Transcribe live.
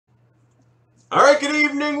All right, good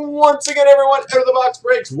evening once again, everyone. Out of the box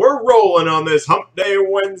breaks. We're rolling on this Hump Day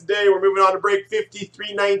Wednesday. We're moving on to break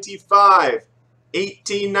 5395.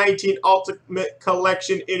 1819 Ultimate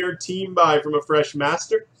Collection Inner Team Buy from a fresh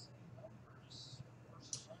master.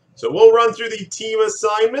 So we'll run through the team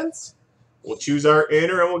assignments. We'll choose our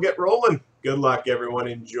inner and we'll get rolling. Good luck, everyone.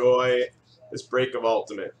 Enjoy this break of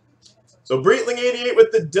Ultimate. So Breitling 88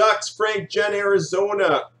 with the Ducks. Frank Jen,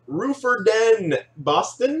 Arizona. Roofer Den,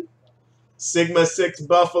 Boston. Sigma 6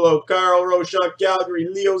 Buffalo, Carl Rochon Calgary,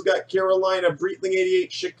 Leo's got Carolina, Breitling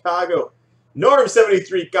 88 Chicago, Norm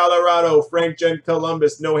 73 Colorado, Frank Jen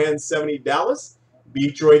Columbus, No Hands 70 Dallas,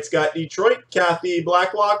 Detroit's got Detroit, Kathy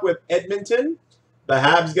Blacklock with Edmonton, the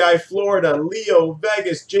Habs guy Florida, Leo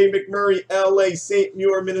Vegas, Jay McMurray LA, St.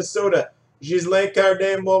 Muir Minnesota, Ghislain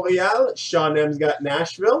Cardin Montreal, Sean M's got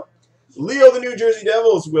Nashville, Leo the New Jersey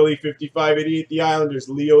Devils, Willie 5588 the Islanders,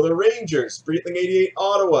 Leo the Rangers, Breitling 88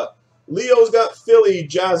 Ottawa, Leo's got Philly,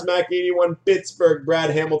 Jazzmac 81 Pittsburgh, Brad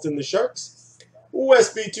Hamilton the Sharks,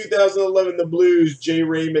 Westby 2011 the Blues, Jay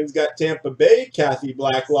Raymond's got Tampa Bay, Kathy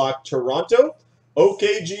Blacklock Toronto,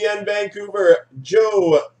 OKGN Vancouver,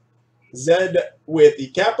 Joe Zed with the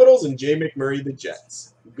Capitals, and Jay McMurray the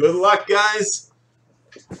Jets. Good luck, guys.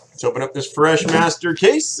 Let's open up this fresh master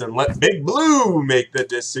case and let Big Blue make the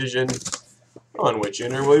decision on which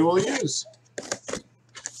inner we will use.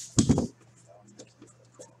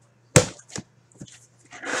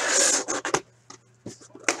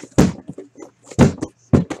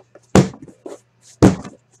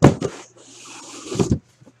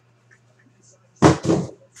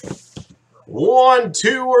 One,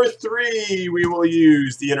 two, or three, we will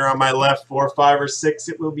use the inner on my left. 4, 5, or 6,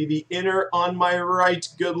 it will be the inner on my right.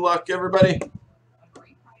 Good luck, everybody.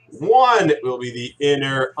 1, it will be the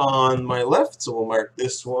inner on my left. So we'll mark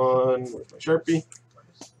this one with my Sharpie.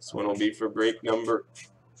 This one will be for break number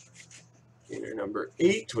inner number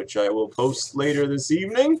 8, which I will post later this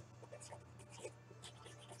evening.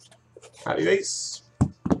 Happy base.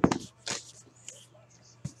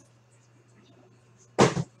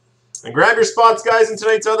 And grab your spots, guys, in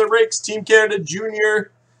tonight's other breaks. Team Canada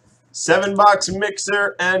Junior, 7-box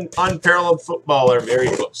mixer, and unparalleled football are very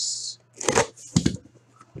close.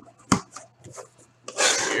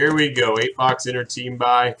 Here we go. 8-box inner team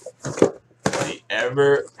buy. The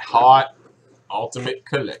ever hot Ultimate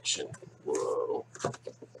Collection. Whoa.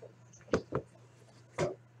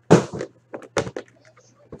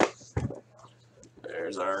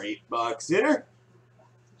 There's our 8-box inner.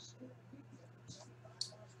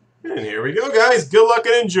 And here we go, guys. Good luck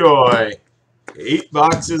and enjoy. 8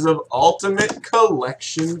 boxes of Ultimate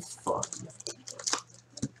Collection fun.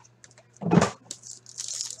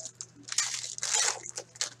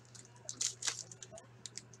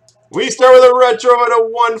 We start with a retro at a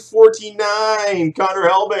 149. Connor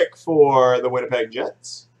Helbig for the Winnipeg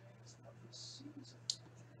Jets.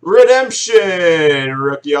 Redemption.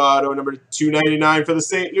 Rookie auto number 299 for the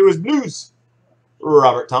St. Louis Blues.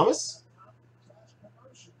 Robert Thomas.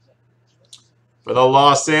 For the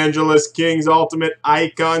Los Angeles Kings Ultimate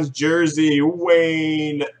Icons jersey,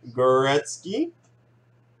 Wayne Gretzky.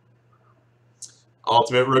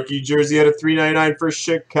 Ultimate Rookie jersey at a 399 for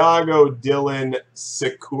Chicago, Dylan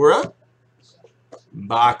Sakura.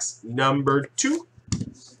 Box number 2.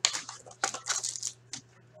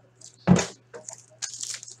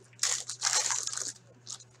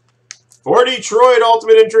 For Detroit,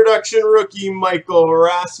 Ultimate Introduction Rookie, Michael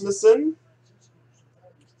Rasmussen.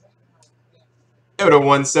 Out of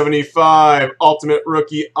 175, Ultimate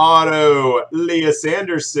Rookie Auto, Elias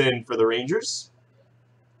Anderson for the Rangers.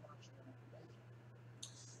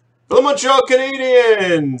 For the Montreal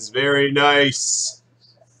Canadiens, very nice.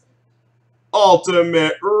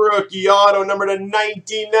 Ultimate Rookie Auto, number to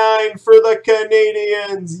 99 for the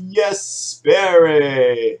Canadiens,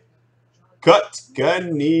 Jesperi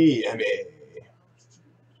Kotkaniemi.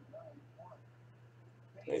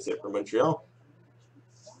 Nice hit for Montreal.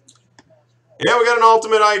 Yeah, we got an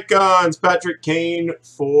Ultimate Icons, Patrick Kane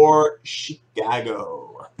for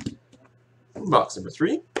Chicago. Box number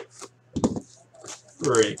 3.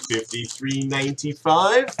 Break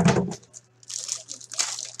 5395.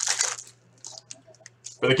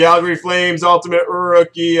 For the Calgary Flames, Ultimate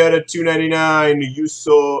Rookie at a 299,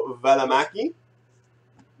 Juuso Valimaki.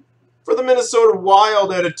 For the Minnesota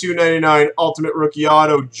Wild at a 299, Ultimate Rookie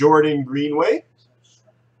Auto, Jordan Greenway.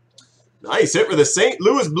 Nice hit for the St.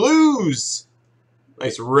 Louis Blues.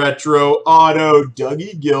 Nice retro auto,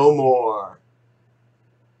 Dougie Gilmore.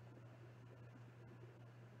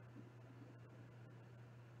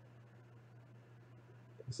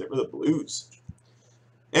 Nice hit for the Blues.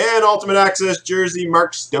 And Ultimate Access jersey,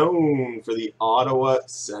 Mark Stone for the Ottawa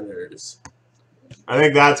Senators. I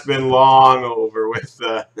think that's been long over with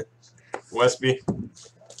Westby.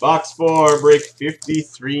 Box 4, break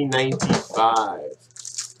 53.95.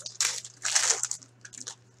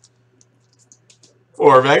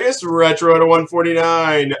 For Vegas, retro to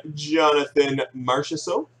 149, Jonathan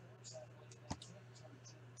Marchessault.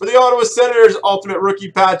 For the Ottawa Senators, ultimate rookie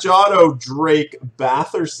patch auto, Drake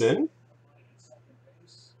Batherson.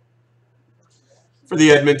 For the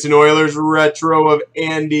Edmonton Oilers, retro of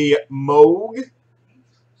Andy Moog.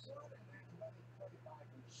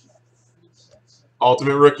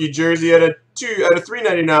 Ultimate rookie jersey at a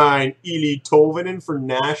 399, Eli Tolvanen for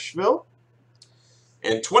Nashville.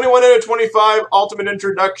 And 21 out of 25, ultimate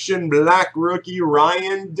introduction, black rookie,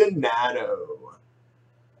 Ryan Donato.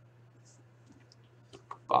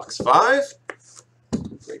 Box 5,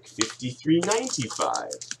 break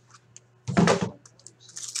 53.95.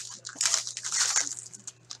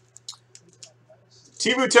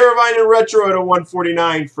 Teuvo Teravainen retro out of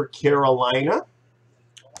 149 for Carolina.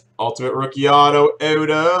 Ultimate rookie auto out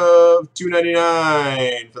of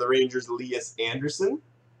 299 for the Rangers, Elias Anderson.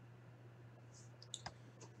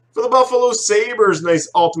 For the Buffalo Sabres, nice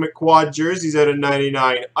ultimate quad jerseys out of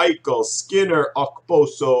 99. Eichel, Skinner,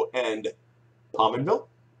 Okposo, and Pominville.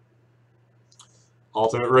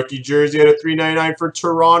 Ultimate rookie jersey out of 399 for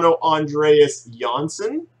Toronto, Andreas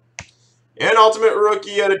Janssen. And ultimate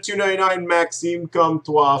rookie out of 299, Maxime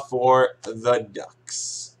Comtois for the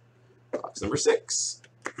Ducks. Box number 6.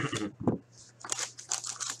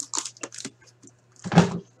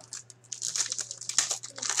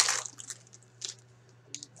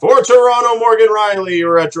 For Toronto, Morgan Riley,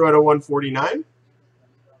 retro out of 149.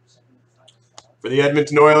 For the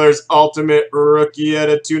Edmonton Oilers, ultimate rookie out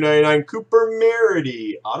of 299, Cooper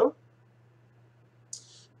Merity, auto.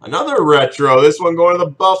 Another retro, this one going to the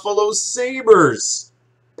Buffalo Sabres,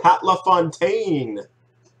 Pat LaFontaine.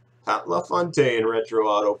 Pat LaFontaine, retro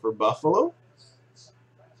auto for Buffalo.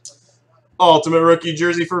 Ultimate rookie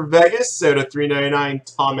jersey for Vegas out of 399,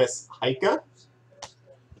 Thomas Heika.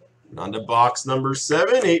 On to box number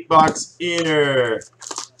 7, 8-box inner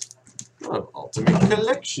of Ultimate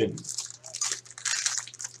Collection.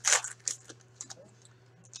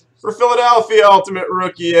 For Philadelphia, ultimate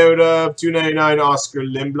rookie out of 299, Oscar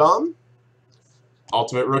Lindblom.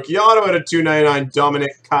 Ultimate rookie auto out of 299,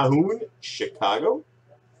 Dominic Cahoon, Chicago.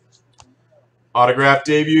 Autograph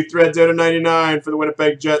debut threads out of 99 for the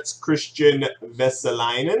Winnipeg Jets, Christian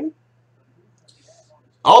Vesalainen.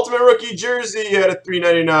 Ultimate rookie jersey out of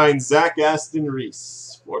 399, Zach Aston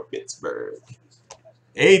Reese for Pittsburgh.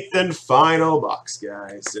 8th and final box,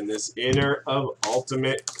 guys, in this inner of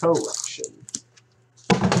Ultimate Collection.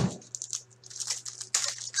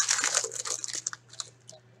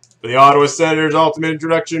 For the Ottawa Senators, ultimate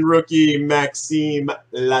introduction rookie, Maxime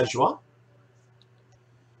Lajoie.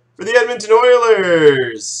 For the Edmonton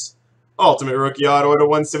Oilers, ultimate rookie auto out of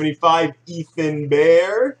 175, Ethan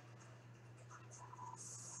Bear.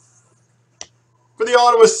 For the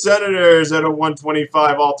Ottawa Senators, out of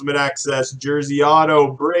 125, ultimate access, jersey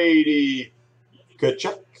auto, Brady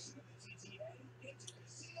Tkachuk.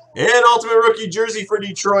 And ultimate rookie jersey for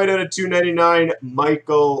Detroit out of 299,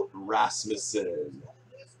 Michael Rasmussen.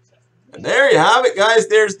 And there you have it, guys.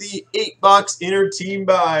 There's the 8-box inner team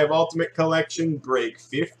buy of Ultimate Collection break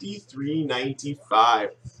 53.95.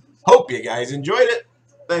 Hope you guys enjoyed it.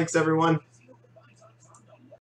 Thanks, everyone.